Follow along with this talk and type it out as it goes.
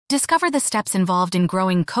Discover the steps involved in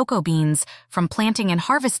growing cocoa beans, from planting and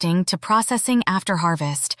harvesting to processing after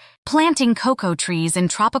harvest. Planting cocoa trees in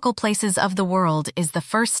tropical places of the world is the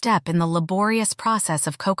first step in the laborious process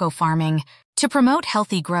of cocoa farming. To promote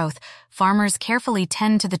healthy growth, farmers carefully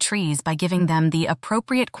tend to the trees by giving them the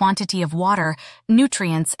appropriate quantity of water,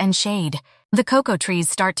 nutrients, and shade. The cocoa trees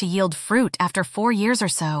start to yield fruit after 4 years or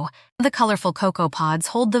so. The colorful cocoa pods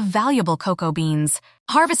hold the valuable cocoa beans.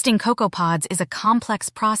 Harvesting cocoa pods is a complex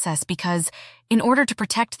process because, in order to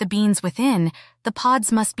protect the beans within, the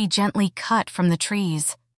pods must be gently cut from the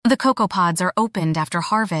trees. The cocoa pods are opened after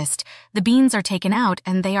harvest, the beans are taken out,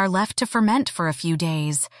 and they are left to ferment for a few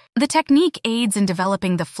days. The technique aids in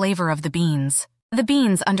developing the flavor of the beans. The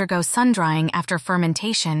beans undergo sun-drying after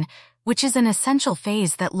fermentation, which is an essential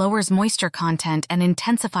phase that lowers moisture content and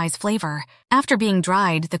intensifies flavor. After being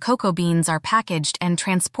dried, the cocoa beans are packaged and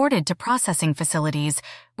transported to processing facilities,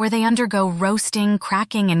 where they undergo roasting,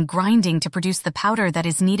 cracking, and grinding to produce the powder that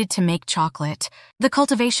is needed to make chocolate. The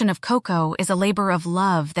cultivation of cocoa is a labor of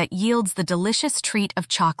love that yields the delicious treat of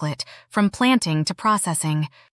chocolate, from planting to processing.